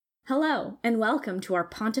Hello, and welcome to our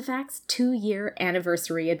Pontifex 2-year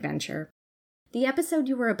anniversary adventure. The episode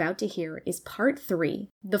you are about to hear is Part 3,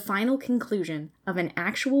 the final conclusion of an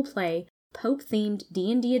actual play, Pope-themed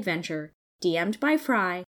D&D adventure, DM'd by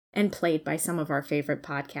Fry, and played by some of our favorite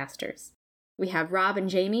podcasters. We have Rob and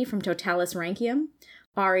Jamie from Totalis Rankium,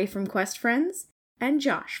 Ari from Quest Friends, and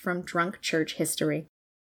Josh from Drunk Church History.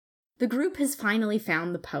 The group has finally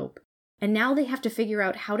found the Pope, and now they have to figure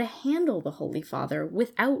out how to handle the Holy Father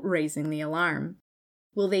without raising the alarm.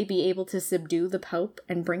 Will they be able to subdue the Pope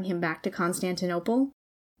and bring him back to Constantinople?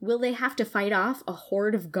 Will they have to fight off a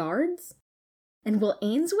horde of guards? And will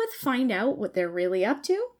Ainsworth find out what they're really up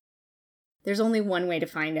to? There's only one way to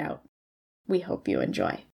find out. We hope you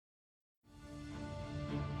enjoy.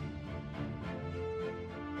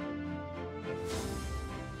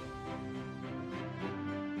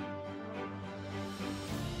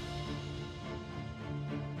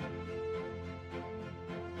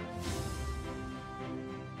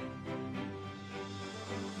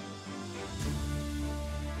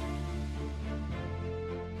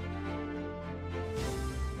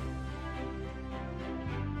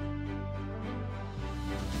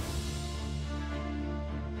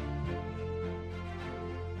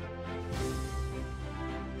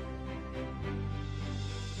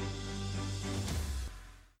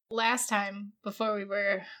 Last time, before we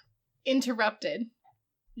were interrupted,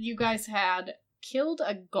 you guys had killed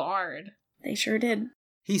a guard. They sure did.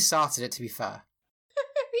 He started it, to be fair.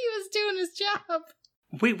 He was doing his job.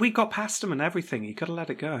 We got past him and everything. You gotta let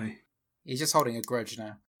it go. He's just holding a grudge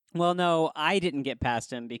now. Well, no, I didn't get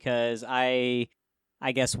past him because I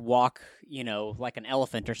guess walk, like an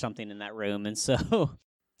elephant or something in that room, and so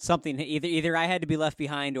something either I had to be left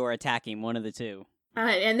behind or attack him, one of the two.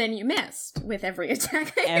 And then you missed with every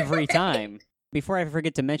attack. Every time. Before I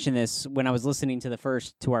forget to mention this, when I was listening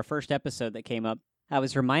to our first episode that came up, I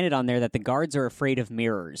was reminded on there that the guards are afraid of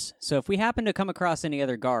mirrors. So if we happen to come across any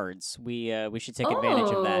other guards, we should take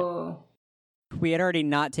advantage of that. We had already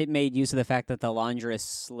not made use of the fact that the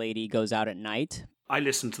laundress lady goes out at night. I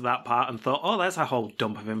listened to that part and thought, oh, there's a whole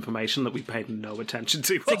dump of information that we paid no attention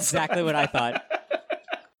to. That's exactly what I thought.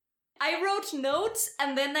 I wrote notes,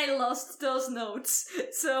 and then I lost those notes,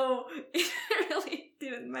 so it really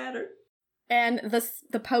didn't matter. And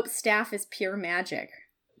the Pope's staff is pure magic.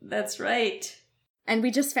 That's right. And we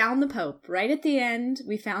just found the Pope. Right at the end,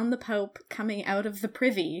 we found the Pope coming out of the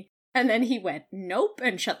privy, and then he went, nope,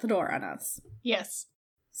 and shut the door on us. Yes.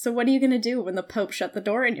 So what are you going to do when the Pope shut the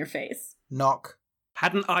door in your face? Knock.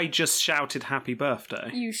 Hadn't I just shouted happy birthday?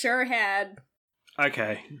 You sure had.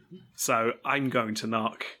 Okay, so I'm going to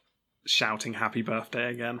knock, shouting happy birthday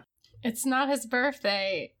again. It's not his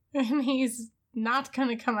birthday, and he's not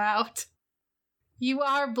gonna come out. You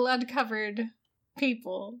are blood-covered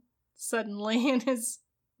people, suddenly, in his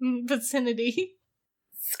vicinity.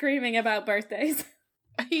 Screaming about birthdays.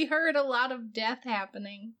 He heard a lot of death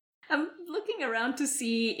happening. I'm looking around to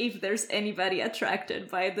see if there's anybody attracted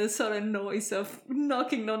by the sudden noise of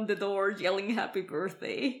knocking on the door, yelling happy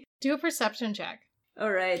birthday. Do a perception check.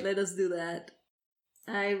 Alright, let us do that.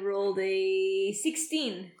 I rolled a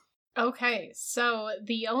 16. Okay, so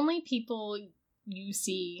the only people you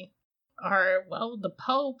see are, well, the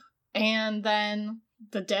Pope and then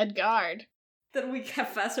the dead guard. That we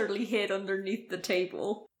haphazardly hid underneath the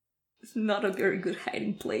table. It's not a very good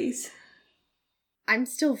hiding place. I'm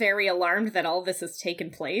still very alarmed that all this has taken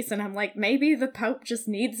place, and I'm like, maybe the Pope just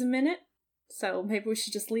needs a minute, so maybe we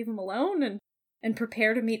should just leave him alone and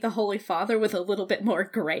prepare to meet the Holy Father with a little bit more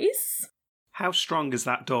grace? How strong is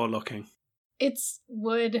that door looking? It's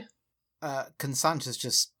wood. Constantius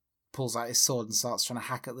just pulls out his sword and starts trying to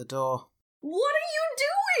hack at the door. What are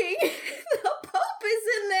you doing? The Pope is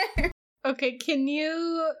in there! Okay, can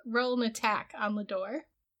you roll an attack on the door?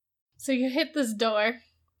 So you hit this door,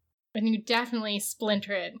 and you definitely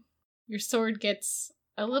splinter it. Your sword gets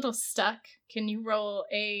a little stuck. Can you roll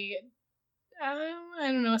a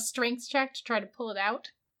strength check to try to pull it out?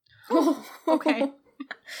 Okay.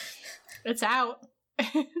 It's out.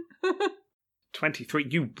 23.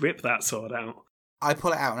 You rip that sword out. I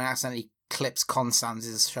pull it out and it accidentally clips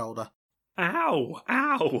Constance's shoulder. Ow!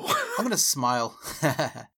 Ow! I'm gonna smile.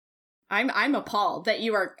 I'm appalled that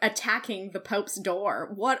you are attacking the Pope's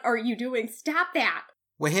door. What are you doing? Stop that!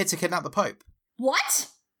 We're here to kidnap the Pope. What?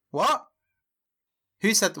 What?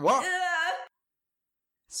 Who said what?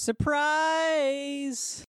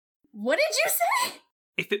 Surprise! What did you say?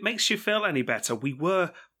 If it makes you feel any better, we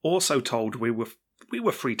were also told we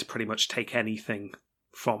were free to pretty much take anything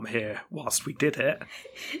from here whilst we did it.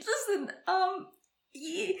 Listen,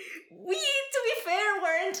 we, to be fair,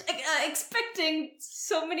 weren't expecting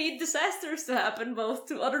so many disasters to happen, both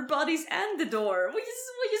to other bodies and the door. We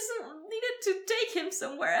just needed to take him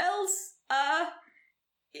somewhere else.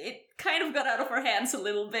 It kind of got out of our hands a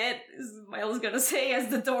little bit, is what I was gonna say, as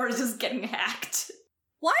the door is just getting hacked.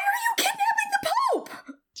 Why are you kidnapping the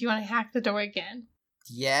Pope? Do you want to hack the door again?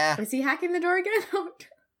 Yeah. Is he hacking the door again?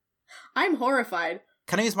 I'm horrified.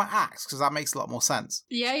 Can I use my axe? Because that makes a lot more sense.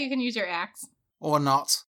 Yeah, you can use your axe. Or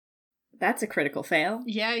not. That's a critical fail.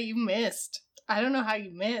 Yeah, you missed. I don't know how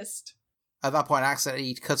you missed. At that point, I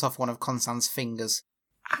accidentally cut off one of Constance's fingers.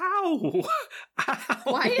 Ow! Ow!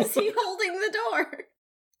 Why is he holding the door?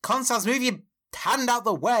 Constance, move your hand out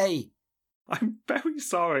the way! I'm very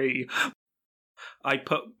sorry. I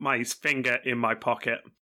put my finger in my pocket.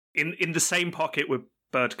 In the same pocket with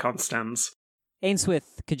Bird Constance.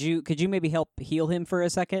 Ainsworth, could you maybe help heal him for a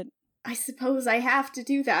second? I suppose I have to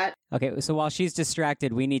do that. Okay, so while she's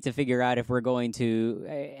distracted, we need to figure out if we're going to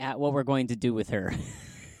what we're going to do with her.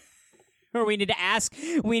 Or we need to ask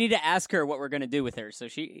her what we're going to do with her. So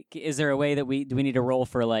is there a way that do we need to roll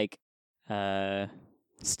for like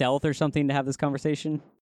stealth or something to have this conversation?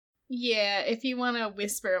 Yeah, if you want to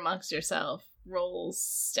whisper amongst yourself, roll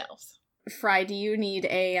stealth. Fry, do you need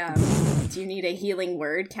a healing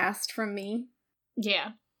word cast from me?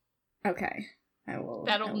 Yeah. Okay. I will.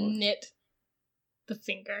 That'll knit the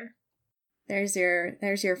finger. There's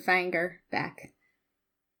your finger back.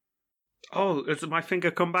 Oh, has my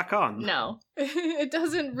finger come back on? No. It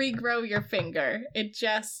doesn't regrow your finger. It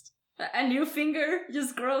just... A new finger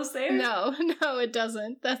just grows there? No, it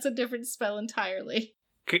doesn't. That's a different spell entirely.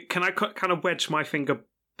 Can I kind of wedge my finger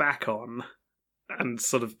back on and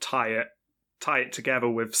sort of tie it together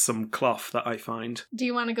with some cloth that I find? Do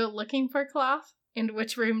you want to go looking for cloth? And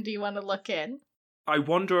which room do you want to look in? I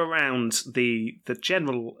wander around the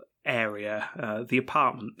general area, the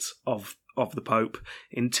apartment of the Pope,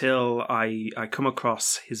 until I come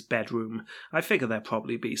across his bedroom. I figure there'll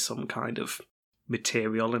probably be some kind of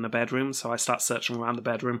material in a bedroom, so I start searching around the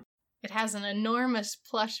bedroom. It has an enormous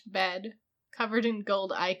plush bed covered in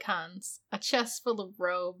gold icons, a chest full of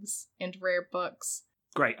robes and rare books.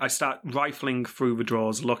 Great, I start rifling through the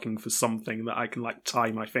drawers looking for something that I can like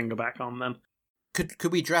tie my finger back on then.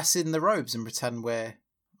 Could we dress in the robes and pretend we're,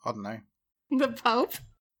 I don't know. The Pope?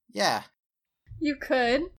 Yeah. You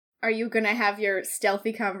could. Are you gonna have your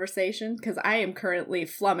stealthy conversation? Because I am currently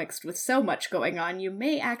flummoxed with so much going on, you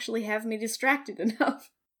may actually have me distracted enough.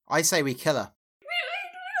 I say we kill her.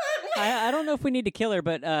 I don't know if we need to kill her,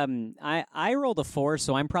 but I rolled a 4,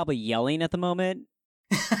 so I'm probably yelling at the moment.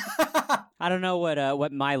 I don't know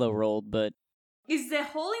what Milo rolled, but... Is the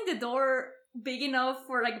hole in the door big enough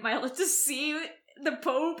for like Milo to see the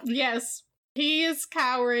Pope? Yes. He is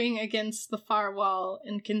cowering against the far wall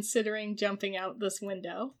and considering jumping out this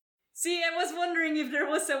window. See, I was wondering if there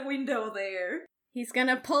was a window there. He's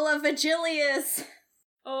gonna pull a Vigilius!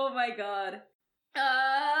 Oh my god.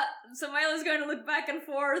 So Milo's going to look back and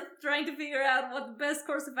forth, trying to figure out what the best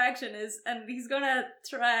course of action is, and he's gonna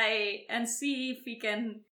try and see if he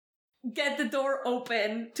can get the door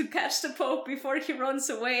open to catch the Pope before he runs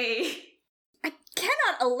away. I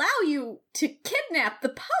cannot allow you to kidnap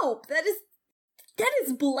the Pope! That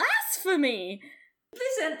is blasphemy!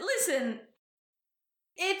 Listen.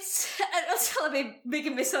 It's also a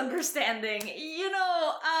big misunderstanding. You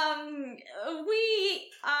know, we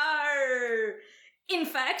are, in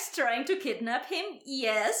fact, trying to kidnap him,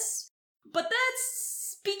 yes. But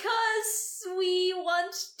that's because we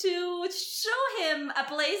want to show him a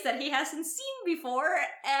place that he hasn't seen before,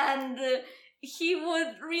 and he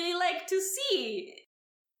would really like to see.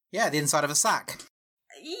 Yeah, the inside of a sack.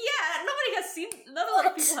 Yeah, not a lot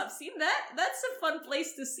of people have seen that. That's a fun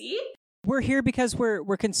place to see. We're here because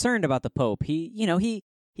we're concerned about the Pope. He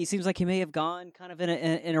seems like he may have gone kind of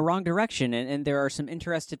in a wrong direction, and there are some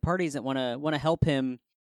interested parties that want to help him,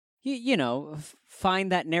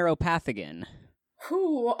 find that narrow path again.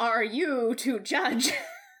 Who are you to judge?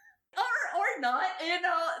 or not,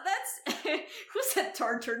 that's who said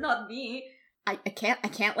torture, not me. I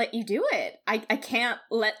can't let you do it. I can't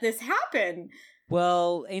let this happen.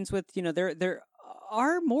 Well, Ainsworth, there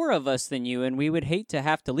are more of us than you, and we would hate to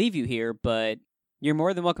have to leave you here, but you're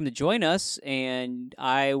more than welcome to join us, and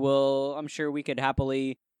I'm sure we could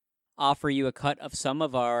happily offer you a cut of some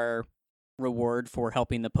of our reward for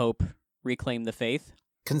helping the Pope reclaim the faith.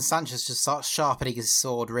 Constantius just starts sharpening his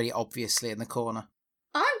sword really obviously in the corner.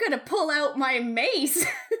 I'm gonna pull out my mace!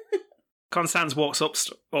 Constance walks up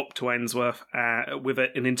to Ainsworth with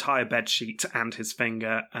an entire bedsheet and his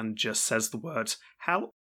finger and just says the words,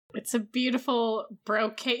 "Help." It's a beautiful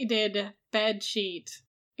brocaded bed sheet.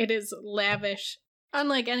 It is lavish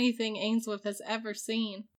Unlike anything Ainsworth has ever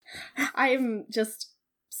seen. I'm just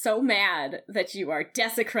so mad that you are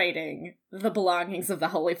desecrating the belongings of the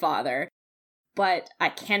Holy Father, but I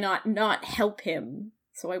cannot not help him,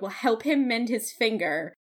 so I will help him mend his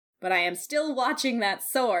finger, but I am still watching that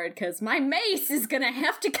sword, because my mace is gonna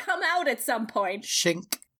have to come out at some point.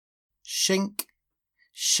 Shink. Shink.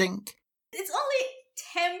 Shink. It's only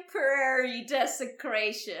temporary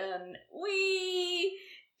desecration. We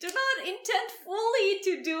do not intend fully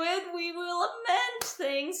to do it. We will amend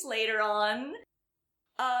things later on.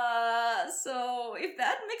 So if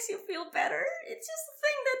that makes you feel better, it's just a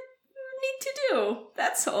thing that you need to do.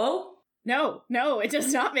 That's all. No, it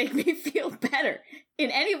does not make me feel better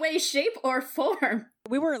in any way, shape, or form.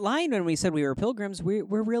 We weren't lying when we said we were pilgrims. We're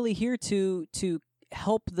really here to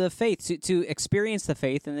help the faith, to experience the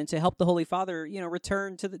faith, and then to help the Holy Father,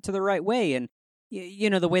 return to the right way. And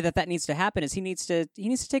the way that needs to happen is he needs to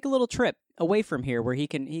take a little trip away from here where he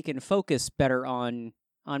can focus better on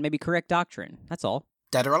maybe correct doctrine. That's all.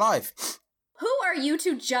 Dead or alive? Who are you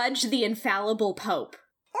to judge the infallible Pope?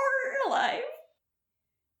 Or alive.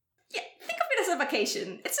 Yeah, think of it as a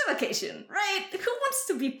vacation. It's a vacation, right? Who wants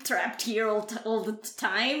to be trapped here all the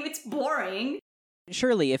time? It's boring.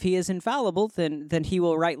 Surely, if he is infallible, then he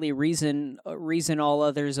will rightly reason all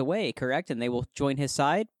others away, correct? And they will join his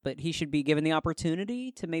side, but he should be given the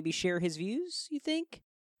opportunity to maybe share his views, you think?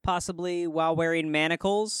 Possibly while wearing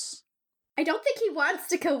manacles? I don't think he wants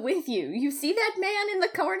to go with you. You see that man in the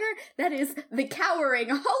corner? That is the cowering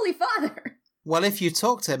Holy Father. Well, if you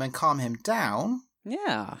talk to him and calm him down,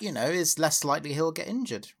 yeah, it's less likely he'll get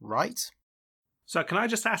injured, right? So can I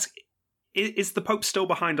just ask, is the Pope still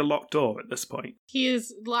behind a locked door at this point? He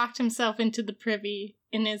has locked himself into the privy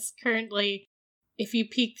and is currently, if you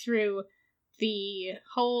peek through the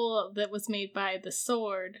hole that was made by the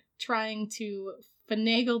sword, trying to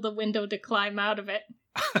finagle the window to climb out of it.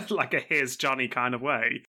 Like a Here's Johnny kind of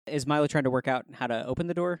way. Is Milo trying to work out how to open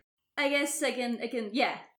the door? I guess I can,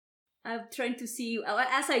 yeah. I'm trying to see,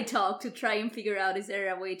 as I talk, to try and figure out, is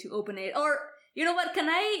there a way to open it? Or, you know what, can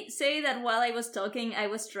I say that while I was talking, I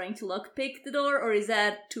was trying to lockpick the door, or is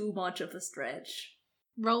that too much of a stretch?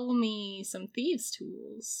 Roll me some thieves'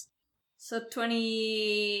 tools. So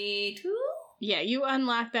 22? Yeah, you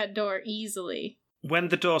unlock that door easily. When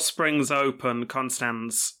the door springs open,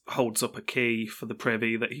 Constance holds up a key for the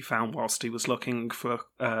privy that he found whilst he was looking for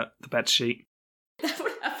the bedsheet. That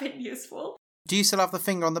would have been useful. Do you still have the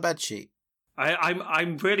finger on the bedsheet?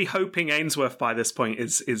 I'm really hoping Ainsworth by this point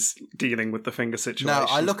is dealing with the finger situation. No,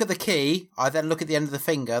 I look at the key, I then look at the end of the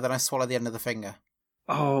finger, then I swallow the end of the finger.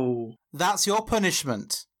 Oh. That's your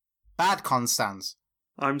punishment. Bad Constance.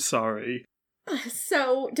 I'm sorry.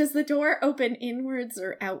 So, does the door open inwards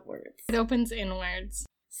or outwards? It opens inwards.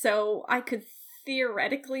 So, I could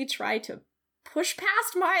theoretically try to push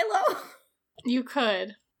past Milo? You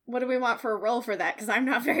could. What do we want for a roll for that? Because I'm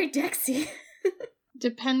not very dexy.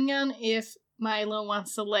 Depending on if Milo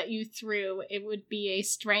wants to let you through, it would be a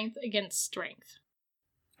strength against strength.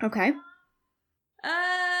 Okay.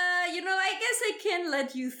 I guess I can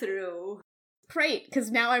let you through. Great,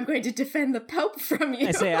 because now I'm going to defend the Pope from you.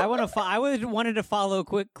 I say I wanted to follow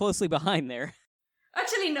closely behind there.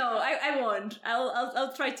 Actually, no, I won't.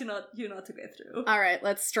 I'll try to not to get through. All right,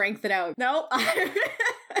 let's strength it out. No.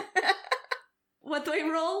 What do I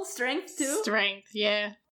roll? Strength too? Strength,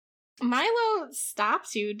 yeah. Milo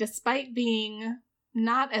stops you despite being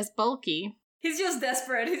not as bulky. He's just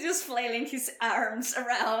desperate. He's just flailing his arms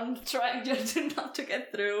around, trying just not to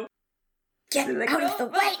get through. Get out of the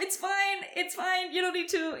way! It's fine. You don't need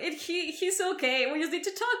to. He's okay. We just need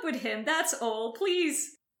to talk with him. That's all.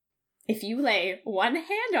 Please. If you lay one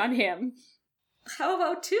hand on him. How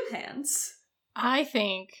about two hands? I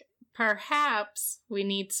think perhaps we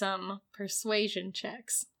need some persuasion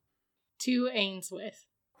checks. To Ainsworth.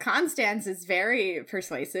 Constance is very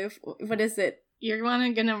persuasive. What is it? You're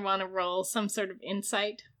gonna want to roll some sort of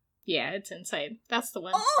insight. Yeah, it's insight. That's the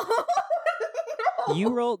one. Oh,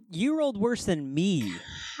 no. You rolled worse than me.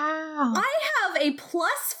 How? I have a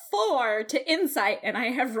 +4 to insight, and I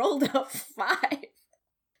have rolled a 5.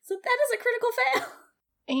 So that is a critical fail.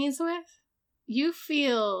 Ainsworth, you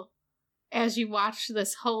feel, as you watch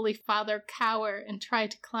this Holy Father cower and try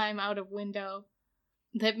to climb out of window,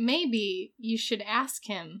 that maybe you should ask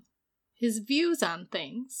him his views on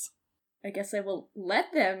things. I guess I will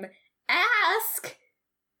let them ask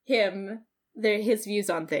him his views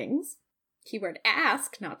on things. Keyword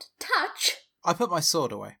ask, not touch. I put my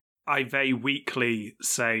sword away. I very weakly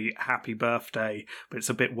say happy birthday, but it's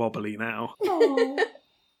a bit wobbly now. Oh.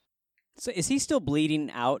 So is he still bleeding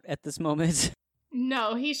out at this moment?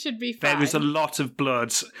 No, he should be fine. There is a lot of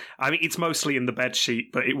blood. I mean, it's mostly in the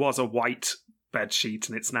bedsheet, but it was a white bedsheet,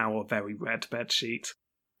 and it's now a very red bedsheet.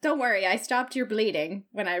 Don't worry, I stopped your bleeding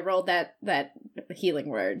when I rolled that healing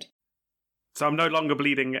word. So I'm no longer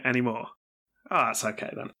bleeding anymore. Ah, that's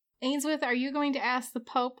okay then. Ainsworth, are you going to ask the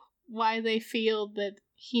Pope why they feel that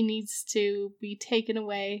he needs to be taken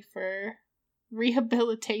away for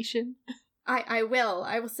rehabilitation? I will.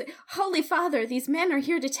 I will say, Holy Father, these men are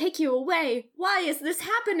here to take you away. Why is this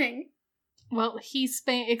happening? Well, he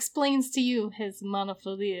explains to you his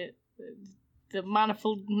monophilitism.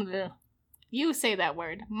 You say that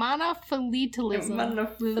word. Monophilitism.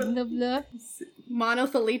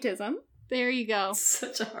 Monothelitism. There you go.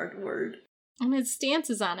 Such a hard word. And his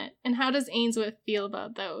stances on it. And how does Ainsworth feel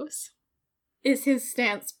about those? Is his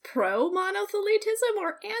stance pro-monothelitism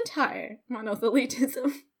or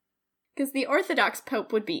anti-monothelitism? Because the Orthodox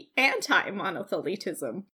Pope would be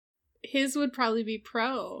anti-monothelitism. His would probably be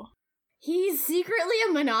pro. He's secretly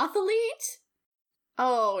a monothelite?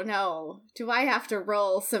 Oh no. Do I have to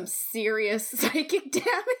roll some serious psychic damage?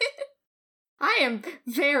 I am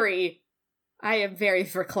very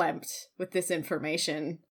verklempt with this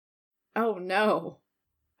information. Oh no.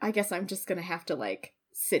 I guess I'm just gonna have to,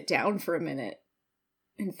 sit down for a minute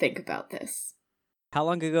and think about this. How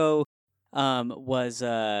long ago was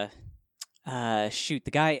the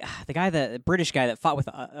British guy that fought with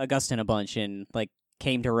Augustine a bunch and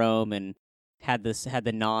came to Rome and had the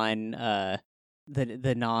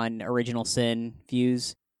non-original sin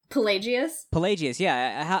views? Pelagius,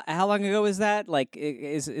 yeah. How long ago was that?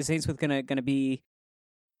 Is Ainsworth gonna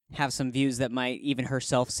have some views that might even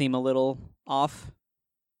herself seem a little off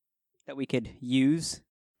that we could use?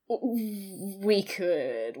 We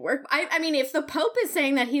could work. I mean, if the Pope is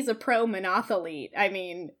saying that he's a pro-monothelite, I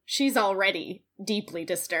mean, she's already deeply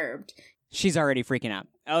disturbed. She's already freaking out.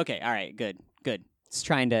 Okay, all right, good. It's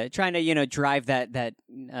trying to drive that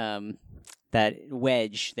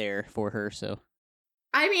wedge there for her. So,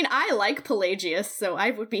 I mean, I like Pelagius, so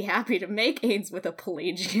I would be happy to make Ainsworth a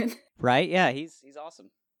Pelagian. Right? Yeah, he's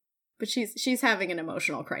awesome. But she's having an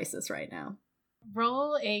emotional crisis right now.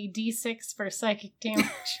 Roll a d6 for psychic damage.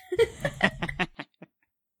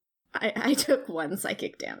 I took 1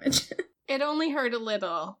 psychic damage. It only hurt a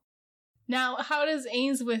little. Now, how does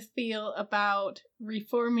Ainsworth feel about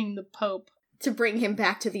reforming the Pope? To bring him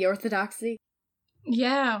back to the orthodoxy?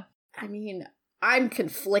 Yeah. I mean, I'm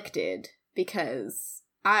conflicted because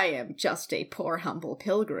I am just a poor, humble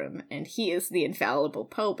pilgrim, and he is the infallible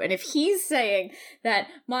Pope. And if he's saying that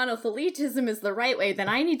monothelitism is the right way, then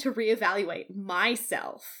I need to reevaluate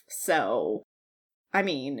myself. So, I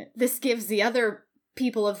mean, this gives the other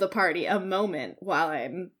people of the party a moment while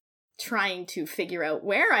I'm trying to figure out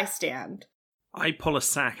where I stand. I pull a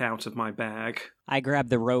sack out of my bag. I grab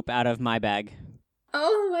the rope out of my bag.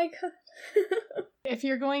 Oh my god. If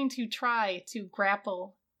you're going to try to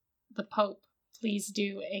grapple the Pope, please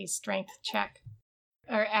do a strength check.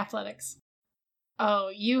 Or athletics. Oh,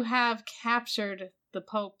 you have captured the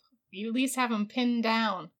Pope. You at least have him pinned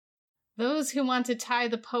down. Those who want to tie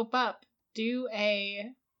the Pope up, do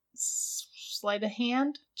a sleight of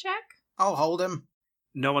hand check. I'll hold him.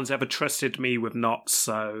 No one's ever trusted me with knots,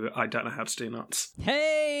 so I don't know how to do knots.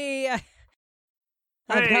 Hey!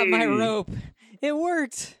 I've got my rope. It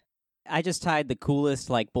worked. I just tied the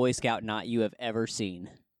coolest, Boy Scout knot you have ever seen.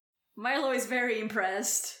 Milo is very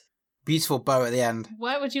impressed. Beautiful bow at the end.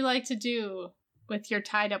 What would you like to do with your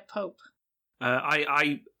tied up Pope?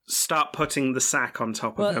 I start putting the sack on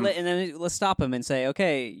top of him. And then let's stop him and say,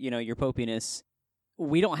 okay, your popiness,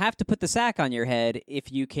 we don't have to put the sack on your head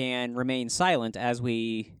if you can remain silent as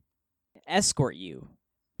we escort you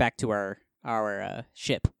back to our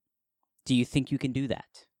ship. Do you think you can do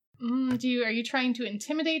that? Are you trying to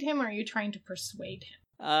intimidate him or are you trying to persuade him?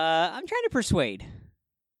 I'm trying to persuade.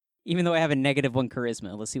 Even though I have a -1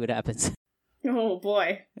 charisma. Let's see what happens. Oh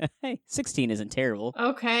boy. Hey, 16 isn't terrible.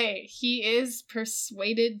 Okay, he is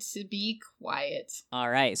persuaded to be quiet.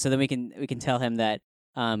 All right, so then we can tell him that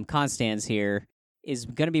Constance here is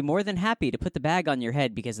going to be more than happy to put the bag on your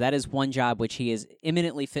head because that is one job which he is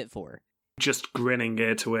eminently fit for. Just grinning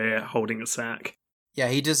ear to ear, holding a sack. Yeah,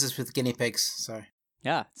 he does this with guinea pigs, so...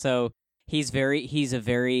 Yeah, so he's a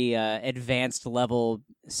very advanced level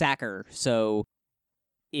sacker, so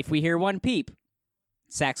if we hear one peep,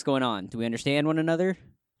 sack's going on. Do we understand one another?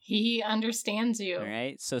 He understands you. All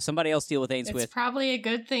right, so somebody else deal with Ainsworth. It's probably a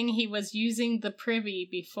good thing he was using the privy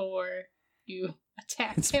before you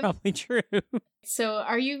attacked It's him. probably true. So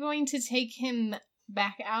are you going to take him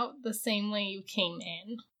back out the same way you came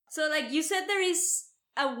in? So, you said there is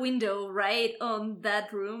a window, right, on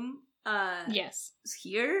that room? Yes.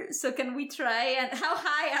 here. So can we try and how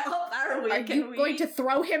high up are we? Are Can you we... going to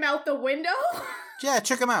throw him out the window? Yeah,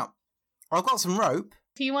 check him out. I've got some rope.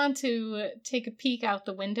 If you want to take a peek out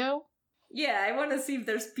the window, Yeah, I want to see if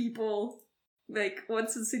there's people. Like,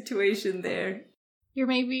 what's the situation there? you're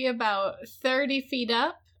maybe about 30 feet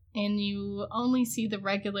up, and you only see the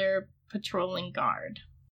regular patrolling guard.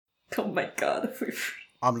 Oh my god.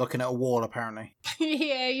 I'm looking at a wall, apparently.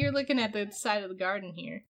 Yeah, you're looking at the side of the garden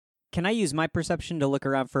here. Can I use my perception to look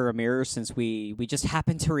around for a mirror since we just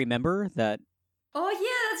happen to remember that? Oh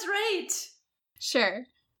yeah, that's right. Sure.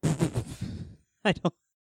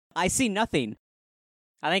 I see nothing.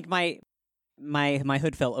 I think my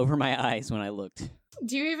hood fell over my eyes when I looked.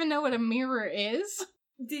 Do you even know what a mirror is?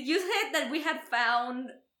 Did you say that we had found,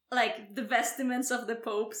 like, the vestments of the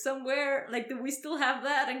Pope somewhere? Like, do we still have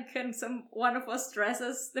that? And can one of us dress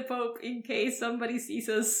as the Pope in case somebody sees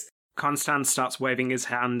us? Constance starts waving his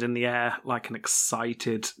hand in the air like an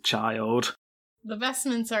excited child. The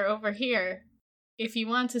vestments are over here. If you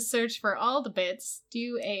want to search for all the bits,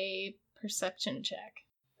 do a perception check.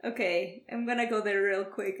 Okay, I'm gonna go there real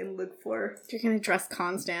quick and look for You're going to dress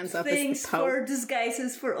Constance up things as the Pope. for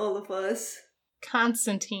disguises for all of us.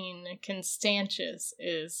 Constantine Constantius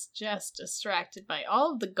is just distracted by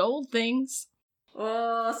all of the gold things.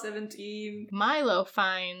 Oh, 17. Milo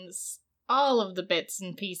finds all of the bits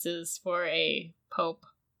and pieces for a Pope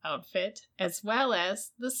outfit, as well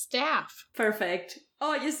as the staff. Perfect.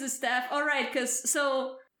 Oh, just the staff. Alright,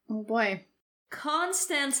 so Oh boy.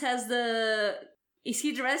 Constance has the... Is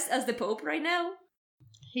he dressed as the Pope right now?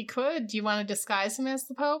 He could. Do you want to disguise him as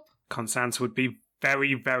the Pope? Constance would be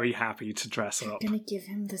very, very happy to dress You're up. going to give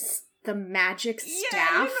him the magic staff?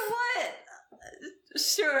 Yeah, you know what?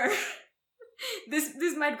 Sure.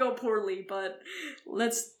 This might go poorly, but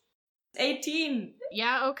let's... 18.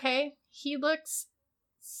 Yeah, okay. He looks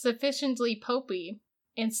sufficiently popey,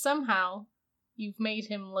 and somehow you've made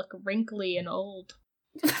him look wrinkly and old.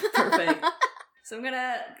 Perfect. So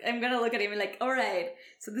I'm gonna look at him and like, alright,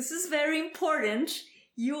 so this is very important.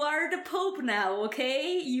 You are the Pope now,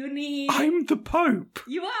 okay? You need... I'm the Pope!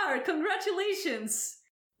 You are! Congratulations!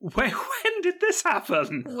 When did this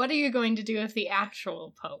happen? What are you going to do with the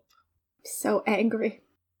actual Pope? So angry.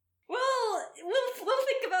 Well, we'll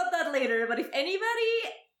think about that later, but if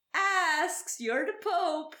anybody asks, you're the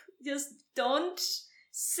Pope, just don't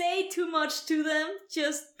say too much to them.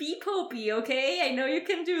 Just be popey, okay? I know you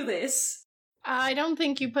can do this. I don't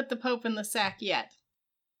think you put the Pope in the sack yet.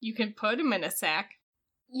 You can put him in a sack.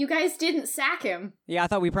 You guys didn't sack him. Yeah, I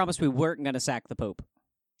thought we promised we weren't going to sack the Pope.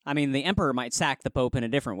 I mean, the Emperor might sack the Pope in a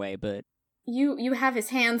different way, but... You have his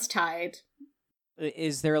hands tied.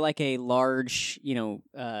 Is there like a large,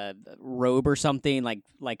 robe or something,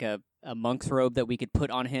 like a monk's robe that we could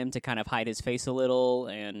put on him to kind of hide his face a little,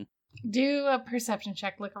 and... Do a perception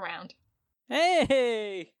check, look around.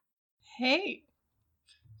 Hey! Hey.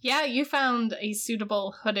 Yeah, you found a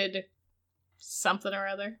suitable hooded something or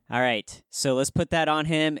other. All right, so let's put that on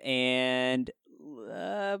him, and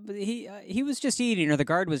he was just eating, or the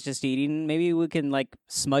guard was just eating. Maybe we can like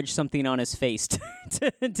smudge something on his face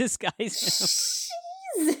to disguise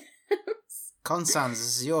him. Constance,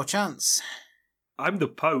 this is your chance. I'm the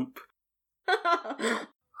Pope.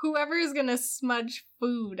 Whoever is gonna smudge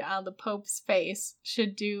food on the Pope's face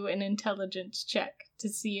should do an intelligence check to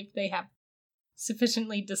see if they have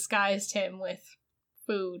sufficiently disguised him with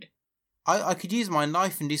food. I could use my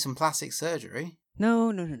knife and do some plastic surgery.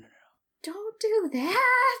 No. Don't do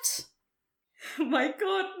that. Oh my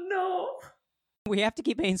god, no. We have to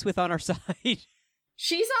keep Ainsworth on our side.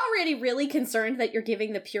 She's already really concerned that you're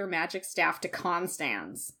giving the pure magic staff to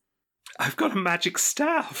Constance. I've got a magic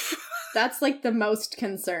staff. That's like the most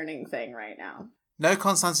concerning thing right now. No,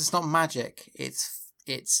 Constance, it's not magic.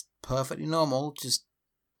 It's perfectly normal. Just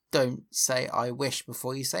don't say I wish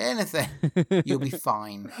before you say anything. You'll be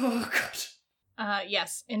fine. Oh god.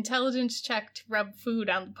 Yes, intelligence check to rub food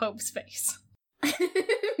on the Pope's face.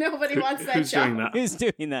 Nobody wants that Who's job. doing that? Who's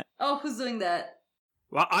doing that? Oh, who's doing that?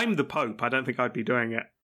 Well, I'm the Pope. I don't think I'd be doing it.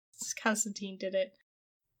 Constantine did it.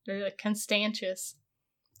 Or like Constantius.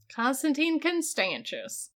 Constantine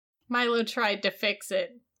Constantius. Milo tried to fix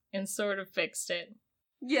it, and sort of fixed it.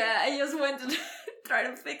 Yeah, I just went to try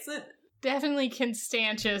to fix it. Definitely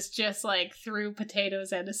Constantius just like threw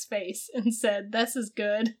potatoes at his face and said, "This is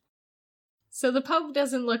good." So the Pope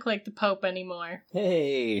doesn't look like the Pope anymore.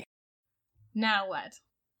 Hey. Now what?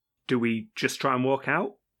 Do we just try and walk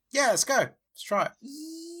out? Yeah, let's go. Let's try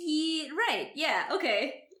it. Right, yeah,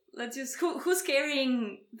 okay. Let's just... Who's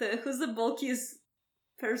carrying who's the bulkiest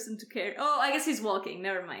person to carry? Oh, I guess he's walking.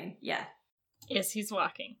 Never mind. Yeah. Yes, he's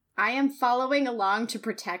walking. I am following along to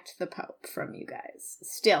protect the Pope from you guys.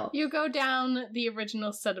 Still. You go down the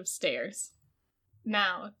original set of stairs.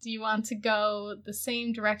 Now, do you want to go the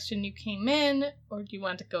same direction you came in, or do you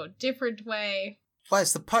want to go a different way? Well,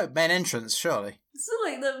 it's the Pope main entrance, surely. So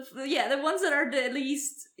like the ones that are the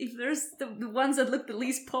least, if there's the ones that look the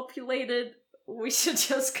least populated, we should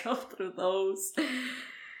just go through those.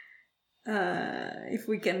 If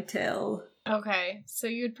we can tell. Okay, so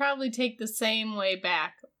you'd probably take the same way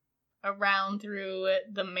back, around through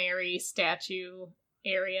the Mary statue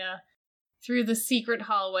area, through the secret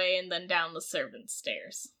hallway, and then down the servants'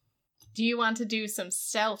 stairs. Do you want to do some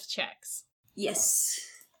stealth checks? Yes.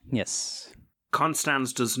 Yes.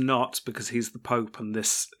 Constance does not, because he's the Pope and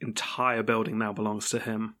this entire building now belongs to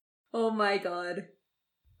him. Oh my god.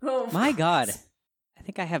 Oh My God. I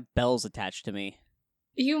think I have bells attached to me.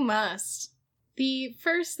 You must. The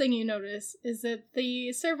first thing you notice is that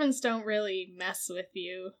the servants don't really mess with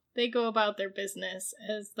you. They go about their business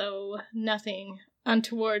as though nothing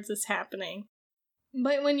untoward is happening.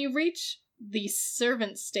 But when you reach the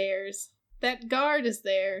servant stairs, that guard is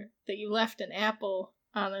there that you left an apple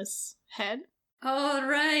on his head. All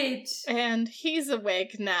right. And he's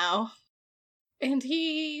awake now. And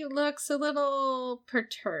he looks a little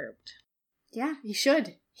perturbed. Yeah, he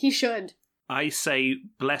should. He should. I say,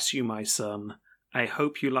 bless you, my son. I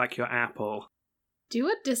hope you like your apple. Do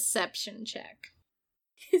a deception check.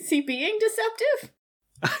 Is he being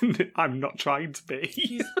deceptive? I'm not trying to be.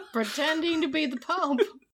 He's pretending to be the Pope.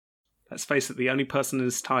 Let's face it, the only person in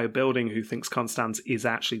this entire building who thinks Constance is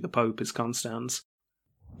actually the Pope is Constance.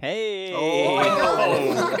 Hey! Oh my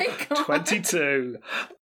Oh my god. 22.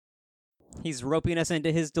 He's roping us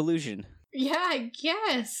into his delusion. Yeah, I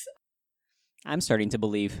guess. I'm starting to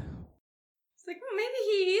believe. It's like, maybe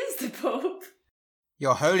he is the Pope.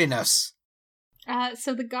 Your Holiness.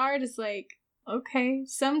 So the guard is like, okay,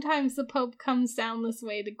 sometimes the Pope comes down this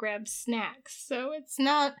way to grab snacks, so it's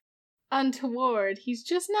not untoward. He's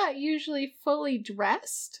just not usually fully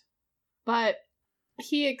dressed, but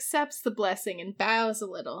he accepts the blessing and bows a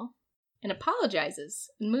little, and apologizes,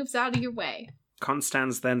 and moves out of your way.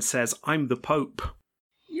 Constance then says, I'm the Pope.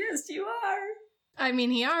 Yes, you are. I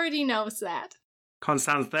mean, he already knows that.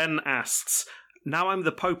 Constance then asks, now I'm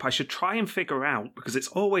the Pope, I should try and figure out, because it's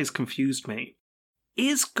always confused me,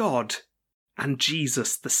 is God and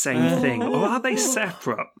Jesus the same thing, or are they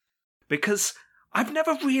separate? Because I've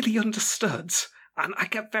never really understood, and I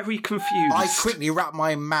get very confused. I quickly wrap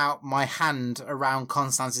my hand around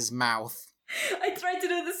Constance's mouth. I tried to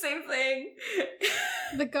do the same thing.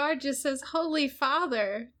 The guard just says, Holy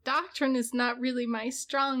Father, doctrine is not really my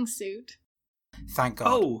strong suit. Thank God.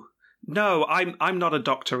 Oh, no, I'm not a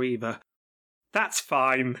doctor either. That's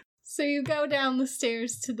fine. So you go down the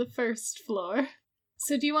stairs to the first floor.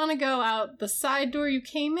 So do you want to go out the side door you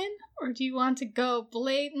came in, or do you want to go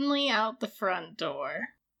blatantly out the front door?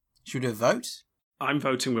 Should we do a vote? I'm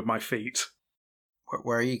voting with my feet.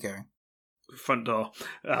 Where are you going? Front door.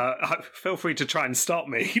 Feel free to try and stop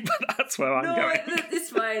me, but that's where I'm going. It's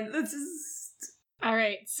fine. Let's just...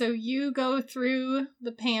 Alright, so you go through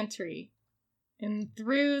the pantry, and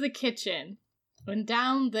through the kitchen, and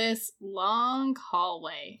down this long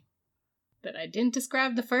hallway that I didn't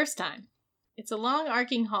describe the first time. It's a long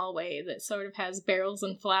arcing hallway that sort of has barrels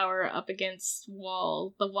and flour up against the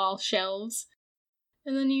wall shelves.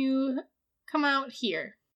 And then you come out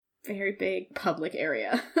here. Very big public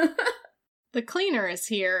area. The cleaner is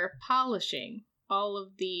here polishing all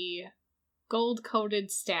of the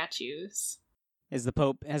gold-coated statues. Has the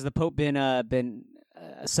Pope been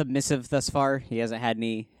submissive thus far? He hasn't had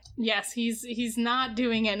any. Yes, he's not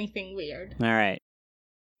doing anything weird. All right.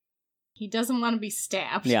 He doesn't want to be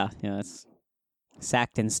stabbed. Yeah, that's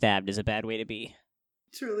sacked and stabbed is a bad way to be.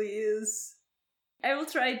 Truly is. I will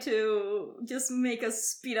try to just make us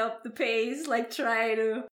speed up the pace, like try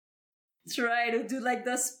to do like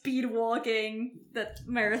the speed walking that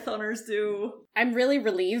marathoners do. I'm really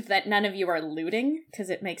relieved that none of you are looting,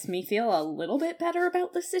 because it makes me feel a little bit better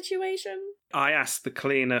about the situation. I asked the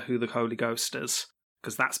cleaner who the Holy Ghost is,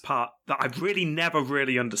 because that's part that I've really never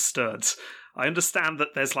really understood. I understand that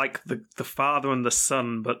there's like the Father and the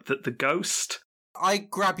Son, but the ghost... I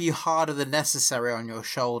grab you harder than necessary on your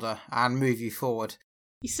shoulder and move you forward.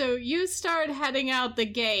 So you start heading out the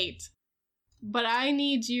gate, but I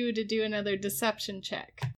need you to do another deception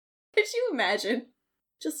check. Could you imagine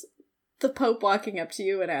just the Pope walking up to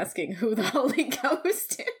you and asking who the Holy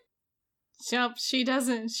Ghost is? Nope, she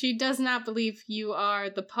does not believe you are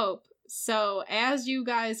the Pope. So as you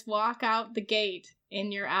guys walk out the gate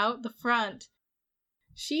and you're out the front,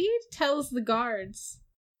 she tells the guards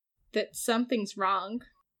that something's wrong.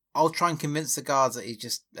 I'll try and convince the guards that he's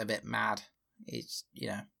just a bit mad. It's,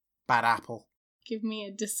 bad apple. Give me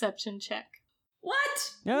a deception check.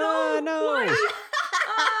 What? No. What?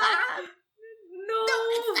 No, No,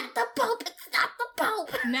 it's not the Pope. It's not the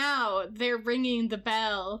Pope. Now they're ringing the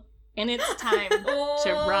bell, and it's time to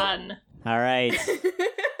Oh. run. All right.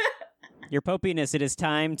 Your popiness, it is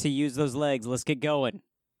time to use those legs. Let's get going.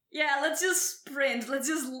 Yeah, let's just sprint. Let's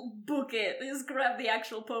just book it. Let's just grab the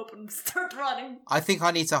actual Pope and start running. I think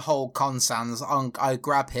I need to hold Constance. I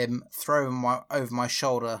grab him, throw him over my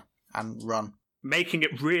shoulder, and run. Making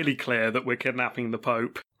it really clear that we're kidnapping the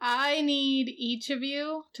Pope. I need each of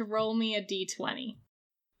you to roll me a d20.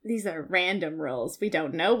 These are random rolls. We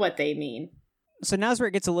don't know what they mean. So now's where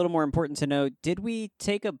it gets a little more important to know. Did we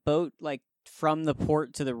take a boat, from the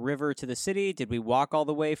port to the river to the city? Did we walk all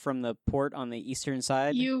the way from the port on the eastern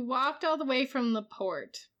side? You walked all the way from the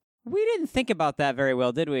port. We didn't think about that very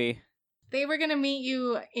well, did we? They were going to meet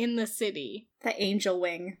you in the city The angel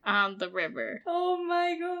wing. on the river. Oh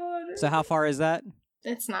my god. So how far is that?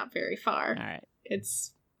 It's not very far. All right.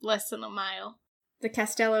 It's less than a mile. The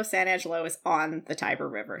Castello San Angelo is on the Tiber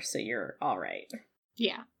River, so you're all right.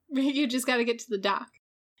 Yeah. You just got to get to the dock.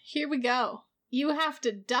 Here we go. You have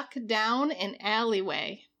to duck down an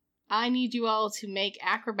alleyway. I need you all to make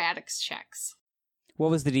acrobatics checks. What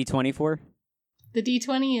was the D20 for? The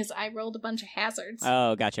d20 is I rolled a bunch of hazards.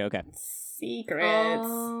 Oh, gotcha. Okay. Secrets.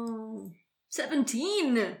 Oh.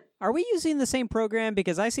 17. Are we using the same program?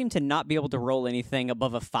 Because I seem to not be able to roll anything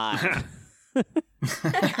above a 5.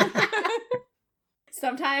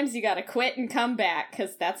 Sometimes you gotta quit and come back,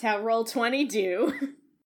 because that's how Roll20 do.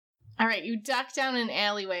 All right, you duck down an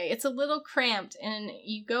alleyway. It's a little cramped and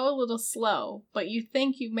you go a little slow, but you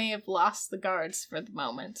think you may have lost the guards for the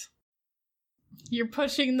moment. You're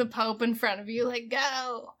pushing the Pope in front of you, like,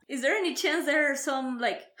 go! Is there any chance there are some,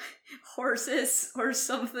 horses or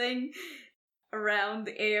something around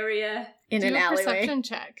the area? In Do an a alleyway. perception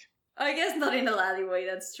check. I guess not in the alleyway,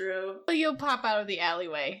 that's true. Well, you'll pop out of the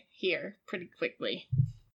alleyway here pretty quickly.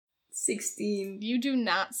 16. You do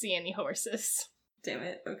not see any horses. Damn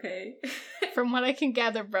it, okay. From what I can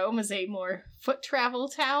gather, Rome is a more foot travel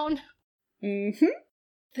town. Mm-hmm.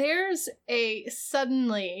 There's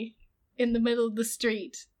suddenly, in the middle of the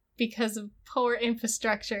street, because of poor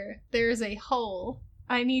infrastructure, there's a hole.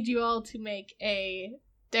 I need you all to make a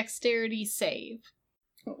dexterity save.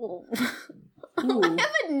 Oh. I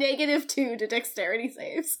have a -2 to dexterity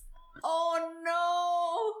saves. Oh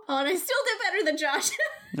no! Oh, and I still did better than Josh.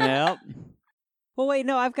 Yep. Well, wait,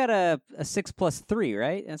 no, I've got a 6 plus 3,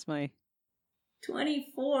 right? That's my...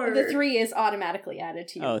 24. The 3 is automatically added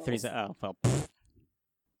to your Oh, rolls. 3's... Oh, well.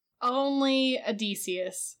 Only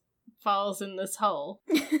Odysseus falls in this hole.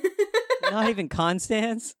 Not even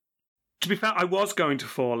Constance? To be fair, I was going to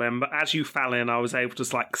fall in, but as you fell in, I was able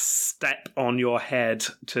to step on your head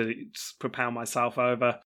to propel myself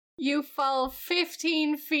over. You fall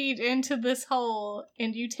 15 feet into this hole,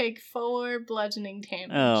 and you take 4 bludgeoning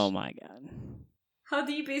damage. Oh my god. How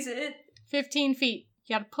deep is it? 15 feet.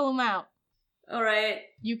 You gotta pull him out. Alright.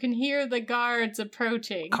 You can hear the guards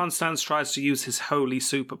approaching. Constance tries to use his holy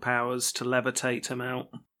superpowers to levitate him out.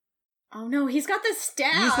 Oh no, he's got the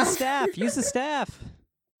staff! Use the staff! Use the staff!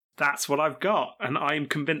 That's what I've got, and I'm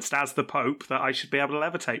convinced as the Pope that I should be able to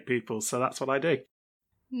levitate people, so that's what I do.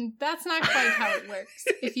 That's not quite how it works.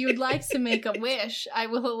 If you would like to make a wish, I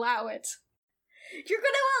will allow it. You're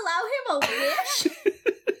gonna allow him a wish?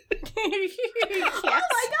 Yes. Oh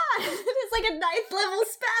my god! It's like a 9th level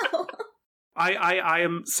spell! I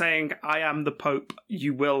am saying I am the Pope.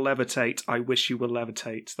 You will levitate. I wish you will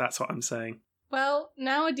levitate. That's what I'm saying. Well,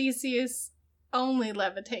 now Odysseus only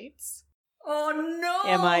levitates. Oh no!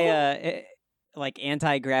 Am I,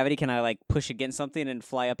 anti-gravity? Can I, push against something and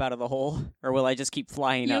fly up out of the hole? Or will I just keep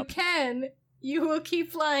flying You up? can. You will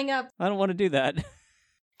keep flying up. I don't want to do that.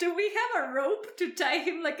 Do we have a rope to tie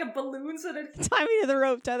him like a balloon so that... Tie me to the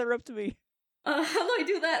rope. Tie the rope to me. How do I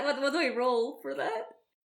do that? What do I roll for that?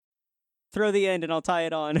 Throw the end and I'll tie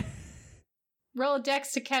it on. Roll a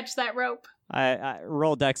dex to catch that rope. I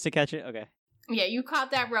roll dex to catch it? Okay. Yeah, you caught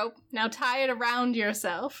that rope. Now tie it around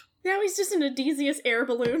yourself. Now he's just an Odysseus air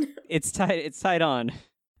balloon. It's tied on.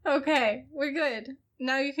 Okay, we're good.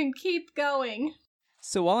 Now you can keep going.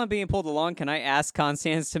 So while I'm being pulled along, can I ask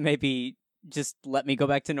Constance to maybe just let me go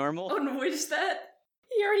back to normal? Unwish that?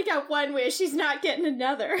 He already got one wish, he's not getting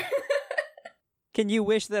another. Can you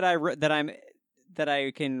wish that I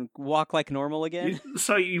can walk like normal again?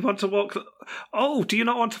 So you want to walk... Oh, do you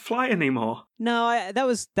not want to fly anymore? No,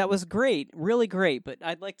 that was great. Really great, but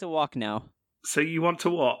I'd like to walk now. So you want to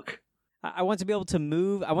walk? I want to be able to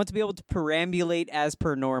move. I want to be able to perambulate as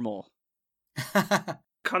per normal.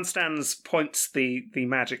 Constance points the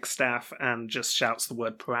magic staff and just shouts the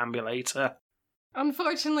word perambulator.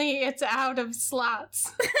 Unfortunately, it's out of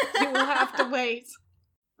slots. You will have to wait.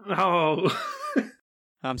 Oh.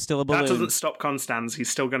 I'm still a balloon. That doesn't stop Constance. He's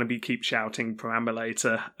still going to keep shouting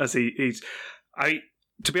perambulator as he's...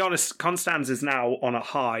 To be honest, Constance is now on a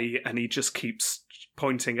high and he just keeps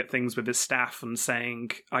pointing at things with his staff and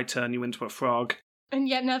saying, I turn you into a frog. And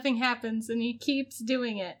yet nothing happens, and he keeps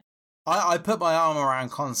doing it. I put my arm around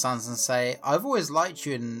Constance and say, I've always liked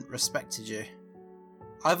you and respected you.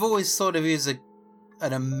 I've always thought of you as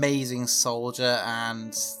an amazing soldier,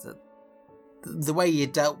 and the way you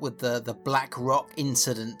dealt with the Black Rock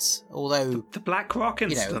incident, although... The Black Rock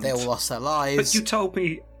incident? They all lost their lives. But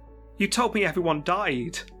you told me everyone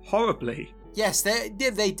died. Horribly. Yes, they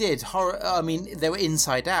did. I mean, they were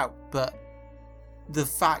inside out, but the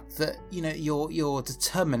fact that, your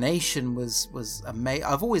determination was amazing.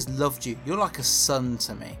 I've always loved you. You're like a son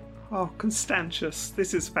to me. Oh, Constantius,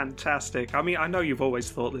 this is fantastic. I mean, I know you've always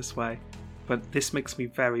thought this way, but this makes me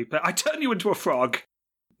very... But I turn you into a frog.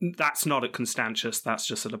 That's not at Constantius, that's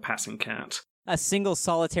just at a passing cat. A single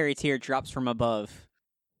solitary tear drops from above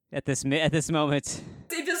at this moment.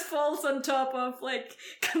 It just falls on top of,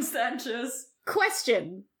 Constantius.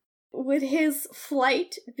 Question. Would his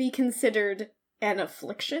flight be considered an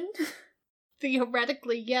affliction?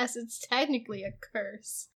 Theoretically, yes, it's technically a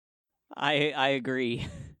curse. I agree.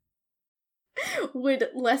 Would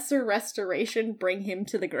lesser restoration bring him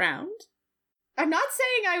to the ground? I'm not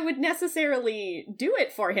saying I would necessarily do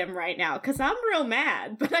it for him right now, because I'm real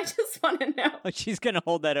mad, but I just want to know. Oh, she's going to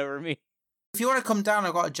hold that over me. If you want to come down,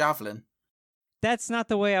 I've got a javelin. That's not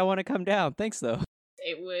the way I want to come down. Thanks, though.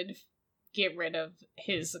 It would get rid of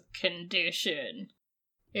his condition,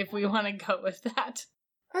 if we want to go with that.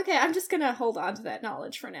 Okay, I'm just going to hold on to that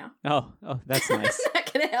knowledge for now. Oh, that's nice. I'm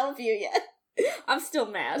not going to help you yet. I'm still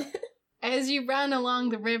mad. As you run along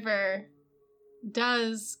the river,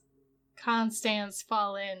 does Constance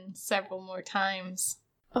fall in several more times?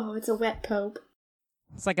 Oh, it's a wet pope.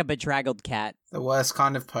 It's like a bedraggled cat. The worst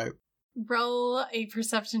kind of pope. Roll a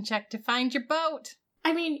perception check to find your boat.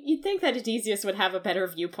 I mean, you'd think that Odysseus would have a better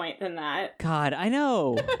viewpoint than that. God, I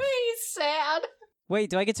know. He's sad. Wait,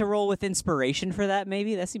 do I get to roll with inspiration for that,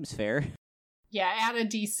 maybe? That seems fair. Yeah, add a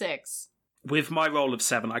d6. With my roll of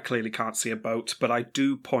 7, I clearly can't see a boat, but I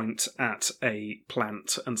do point at a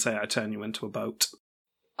plant and say I turn you into a boat.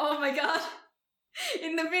 Oh my god.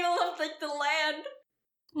 In the middle of, the land.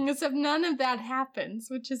 Except none of that happens,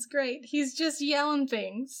 which is great. He's just yelling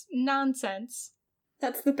things. Nonsense.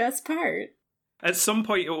 That's the best part. At some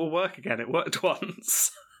point it will work again. It worked once.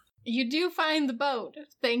 You do find the boat,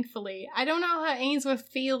 thankfully. I don't know how Ainsworth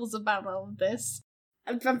feels about all of this.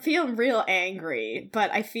 I'm feeling real angry, but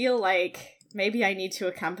I feel like maybe I need to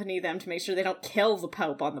accompany them to make sure they don't kill the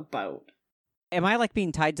Pope on the boat. Am I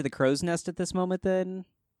being tied to the crow's nest at this moment then?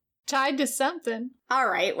 Tied to something.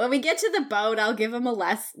 Alright, when we get to the boat, I'll give him a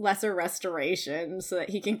lesser restoration so that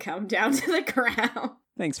he can come down to the ground.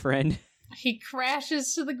 Thanks, friend. He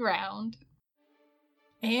crashes to the ground.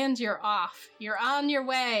 And you're off. You're on your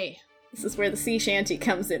way. This is where the sea shanty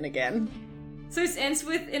comes in again. So is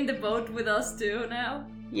Ainsworth in the boat with us too now?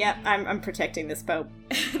 Yep, I'm protecting this Pope.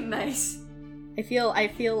 Nice. I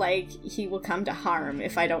feel like he will come to harm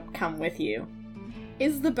if I don't come with you.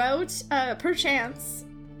 Is the boat, perchance,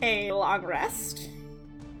 a long rest?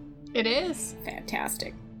 It is.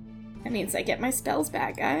 Fantastic. That means I get my spells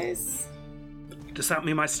back, guys. Does that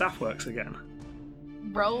mean my staff works again?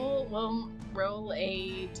 Roll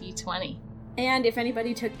a d20. And if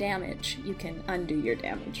anybody took damage, you can undo your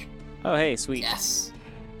damage. Oh, hey, sweet. Yes.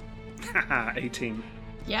 Haha, 18.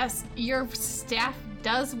 Yes, your staff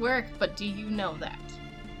does work, but do you know that?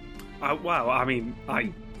 Well, I mean,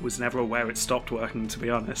 I was never aware it stopped working, to be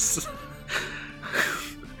honest.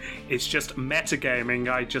 It's just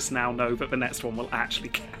metagaming. I just now know that the next one will actually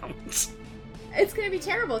count. It's gonna be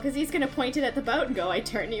terrible, because he's gonna point it at the boat and go, I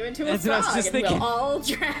turn you into a That's what I was frog, just and thinking. we'll all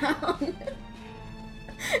drown.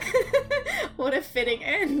 What a fitting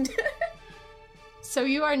end. So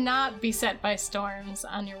you are not beset by storms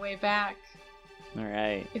on your way back. All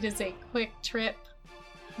right. It is a quick trip.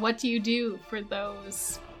 What do you do for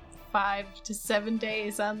those 5 to 7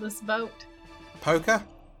 days on this boat? Poker?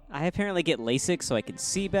 I apparently get LASIK so I can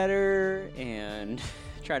see better and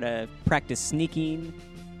try to practice sneaking.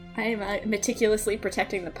 I am meticulously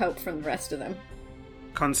protecting the Pope from the rest of them.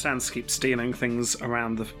 Constance keeps stealing things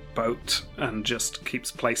around the boat and just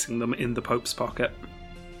keeps placing them in the Pope's pocket.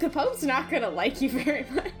 The Pope's not gonna like you very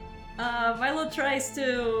much. Milo tries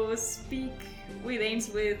to speak with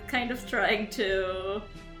Ainsworth, kind of trying to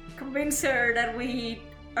convince her that we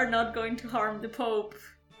are not going to harm the Pope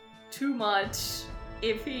too much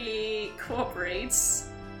if he cooperates.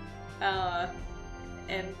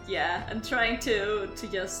 And yeah, I'm trying to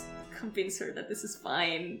just convince her that this is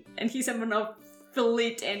fine. And he's a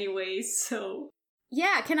monophyllite anyway, so...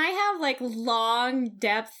 Yeah, can I have, like, long,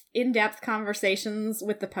 in-depth conversations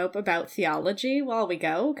with the Pope about theology while we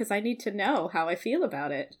go? Because I need to know how I feel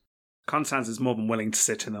about it. Constance is more than willing to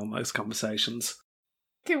sit in on those conversations.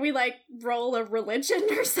 Can we, like, roll a religion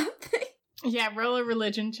or something? Yeah, roll a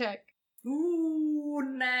religion check. Ooh,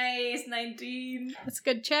 nice, 19. That's a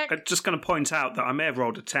good check. I'm just going to point out that I may have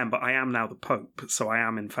rolled a 10, but I am now the Pope, so I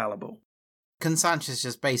am infallible. Constantius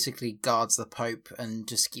just basically guards the Pope and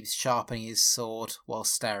just keeps sharpening his sword while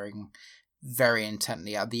staring very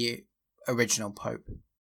intently at the original Pope.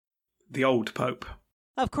 The old Pope.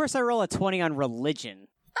 Of course I roll a 20 on religion.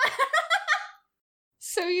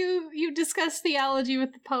 So you discuss theology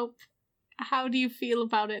with the Pope. How do you feel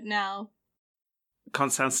about it now?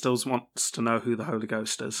 Constance still wants to know who the Holy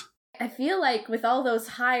Ghost is. I feel like with all those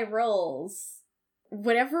high rolls,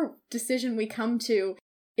 whatever decision we come to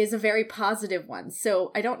is a very positive one.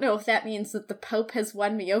 So I don't know if that means that the Pope has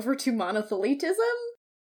won me over to monothelitism.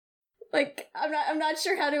 Like, I'm not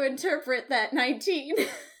sure how to interpret that 19.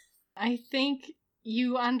 I think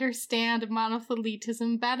you understand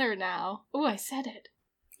monothelitism better now. Oh, I said it.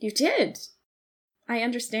 You did. I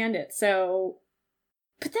understand it. So,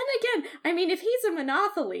 but then again, I mean, if he's a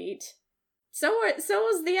monothelite, so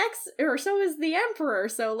is the Emperor.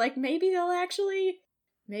 So, like, maybe they'll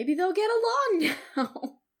get along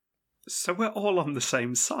now. So we're all on the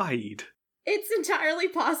same side. It's entirely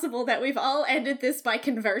possible that we've all ended this by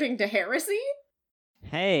converting to heresy.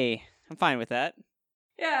 Hey, I'm fine with that.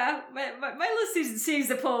 Yeah, my list sees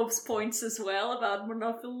the Pope's points as well about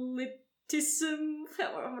monophilitism.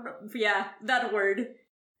 Yeah, that word.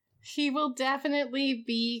 He will definitely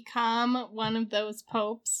become one of those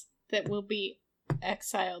popes that will be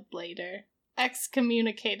exiled later.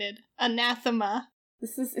 Excommunicated. Anathema.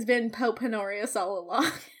 This has been Pope Honorius all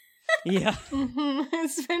along. Yeah.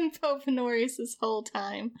 It's been Pope Honorius this whole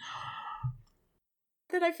time.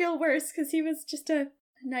 Then I feel worse because he was just a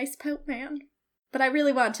nice Pope man. But I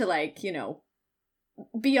really want to, like, you know,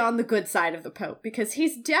 be on the good side of the Pope, because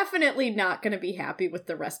he's definitely not going to be happy with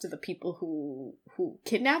the rest of the people who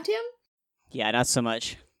kidnapped him. Yeah, not so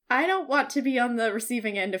much. I don't want to be on the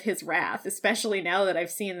receiving end of his wrath, especially now that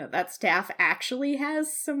I've seen that staff actually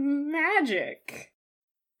has some magic.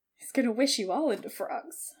 He's going to wish you all into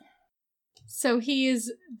frogs. So he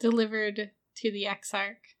is delivered to the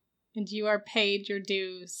Exarch, and you are paid your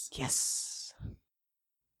dues. Yes.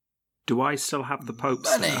 Do I still have the Pope's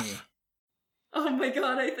Money. stuff? Oh my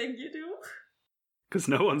god, I think you do. Because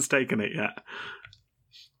no one's taken it yet.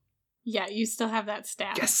 Yeah, you still have that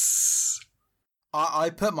staff. Yes! I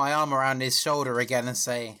put my arm around his shoulder again and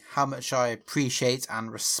say how much I appreciate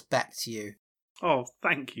and respect you. Oh,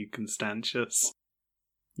 thank you, Constantius.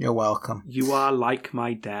 You're welcome. You are like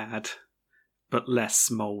my dad, but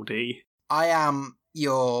less mouldy. I am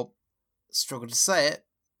your, struggle to say it,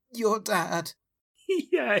 your dad.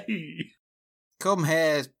 Yay! Come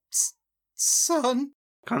here, son.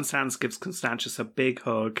 Constance gives Constantius a big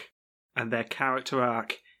hug, and their character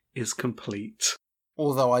arc is complete.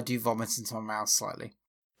 Although I do vomit into my mouth slightly.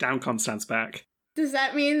 Down Constance back. Does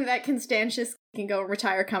that mean that Constantius can go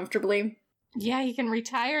retire comfortably? Yeah, he can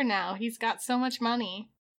retire now. He's got so much money.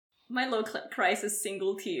 My low crisis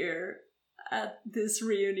single tear at this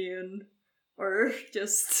reunion, or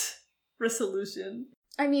just resolution.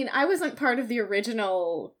 I mean, I wasn't part of the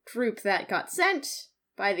original group that got sent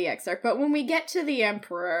by the Exarch, but when we get to the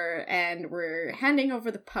Emperor and we're handing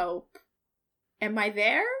over the Pope, am I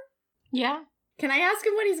there? Yeah. Can I ask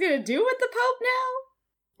him what he's going to do with the Pope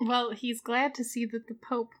now? Well, he's glad to see that the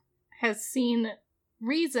Pope has seen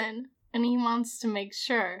reason, and he wants to make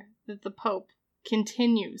sure that the Pope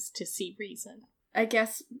continues to see reason. I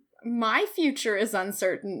guess my future is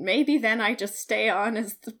uncertain. Maybe then I just stay on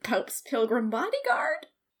as the Pope's pilgrim bodyguard?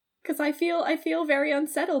 Because I feel very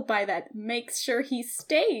unsettled by that. Makes sure he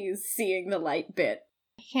stays seeing the light bit.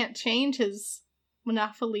 He can't change his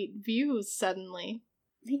monophyllite views suddenly.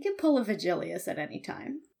 He can pull a Vigilius at any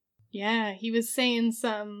time. Yeah, he was saying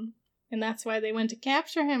some, and that's why they went to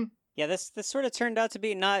capture him. Yeah, this sort of turned out to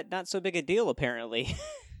be not so big a deal, apparently.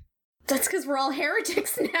 That's because we're all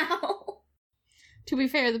heretics now. To be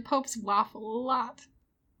fair, the Pope's waffle a lot.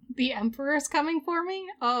 The Emperor's coming for me?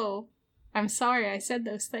 Oh, I'm sorry I said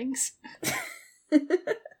those things.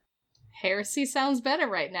 Heresy sounds better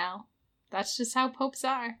right now. That's just how popes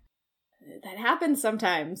are. That happens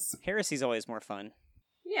sometimes. Heresy's always more fun.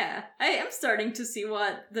 Yeah, I am starting to see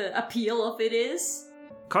what the appeal of it is.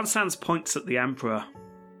 Constance points at the Emperor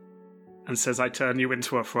and says, I turn you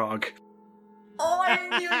into a frog. Oh, I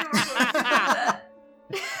knew you were going to do that.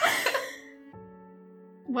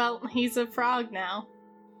 Well, he's a frog now.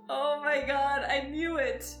 Oh my god, I knew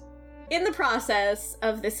it. In the process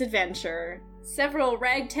of this adventure, several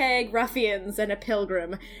ragtag ruffians and a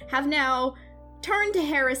pilgrim have now turned to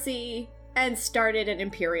heresy and started an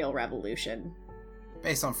imperial revolution.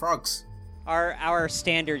 Based on frogs. Our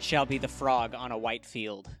standard shall be the frog on a white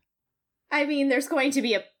field. I mean, there's going to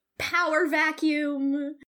be a power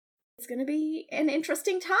vacuum. It's going to be an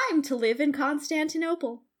interesting time to live in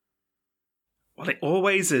Constantinople. Well, it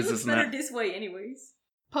always It is, looks isn't better it? this way anyways.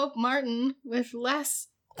 Pope Martin, with less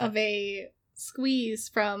of a squeeze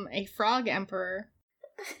from a frog emperor,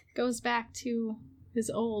 goes back to his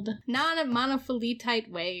old non-monophyletite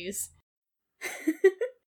ways.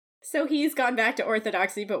 So he's gone back to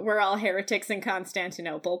orthodoxy, but we're all heretics in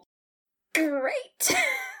Constantinople. Great!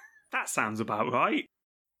 That sounds about right.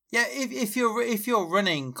 Yeah, if you're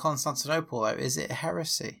running Constantinople, though, is it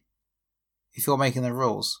heresy? If you're making the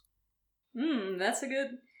rules. That's a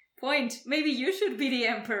good point. Maybe you should be the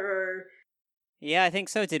emperor. Yeah, I think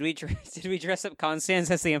so. Did we dress up Constance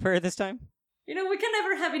as the Emperor this time? You know, we can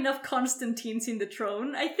never have enough Constantines in the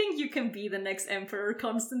throne. I think you can be the next emperor,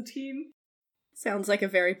 Constantine. Sounds like a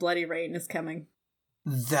very bloody reign is coming.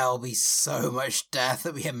 There'll be so much death,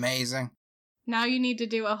 it'll be amazing. Now you need to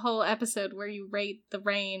do a whole episode where you rate the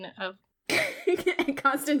reign of...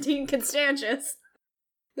 Constantine Constantius.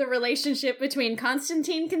 The relationship between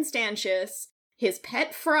Constantine Constantius, his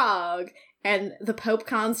pet frog, and the Pope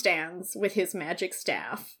Constans with his magic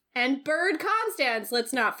staff. And Bird Constans,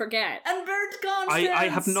 let's not forget. And Bird Constance! I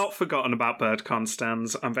have not forgotten about Bird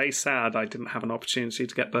Constans. I'm very sad I didn't have an opportunity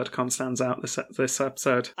to get Bird Constans out this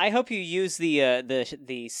episode. I hope you use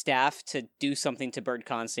the staff to do something to Bird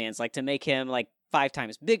Constans, like to make him like 5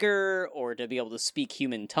 times bigger, or to be able to speak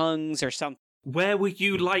human tongues or something. Where were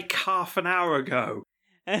you like half an hour ago?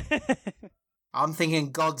 I'm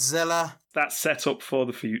thinking Godzilla. That's set up for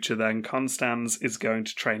the future then. Constans is going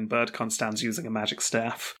to train Bird Constans using a magic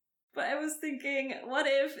staff. But I was thinking, what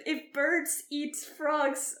if birds eat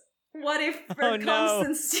frogs? What if Bird no.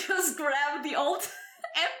 Constance just grabbed the old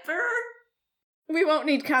emperor? We won't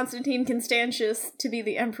need Constantine Constantius to be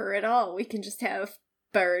the emperor at all. We can just have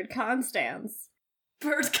Bird Constans.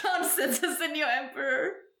 Bird Constance is the new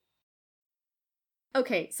emperor.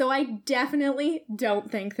 Okay, so I definitely don't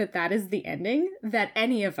think that is the ending that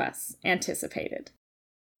any of us anticipated.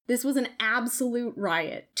 This was an absolute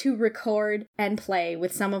riot to record and play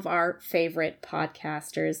with some of our favorite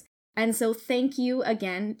podcasters. And so thank you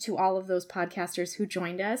again to all of those podcasters who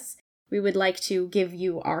joined us. We would like to give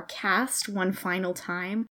you our cast one final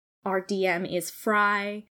time. Our DM is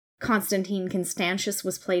Fry. Constantine Constantius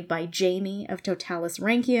was played by Jamie of Totalis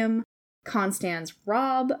Rankium. Constans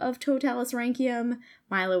Robb of Totalis Rankium.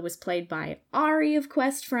 Milo was played by Ari of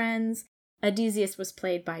Quest Friends. Adesius was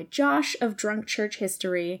played by Josh of Drunk Church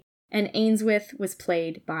History. And Ainsworth was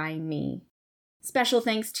played by me. Special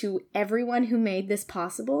thanks to everyone who made this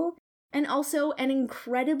possible. And also an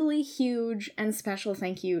incredibly huge and special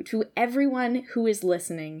thank you to everyone who is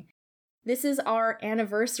listening. This is our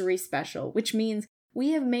anniversary special, which means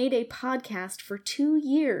we have made a podcast for 2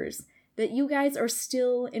 years that you guys are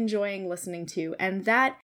still enjoying listening to, and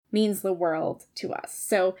that means the world to us.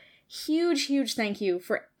 So huge, huge thank you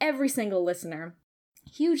for every single listener.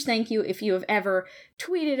 Huge thank you if you have ever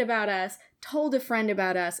tweeted about us, told a friend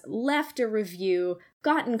about us, left a review,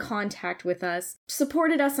 got in contact with us,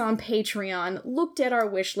 supported us on Patreon, looked at our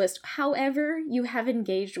wish list. However you have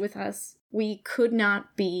engaged with us, we could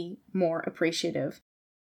not be more appreciative.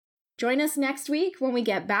 Join us next week when we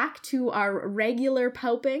get back to our regular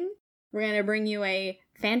poping. We're going to bring you a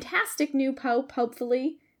fantastic new pope,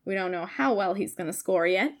 hopefully. We don't know how well he's going to score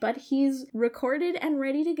yet, but he's recorded and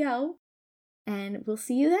ready to go. And we'll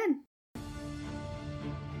see you then.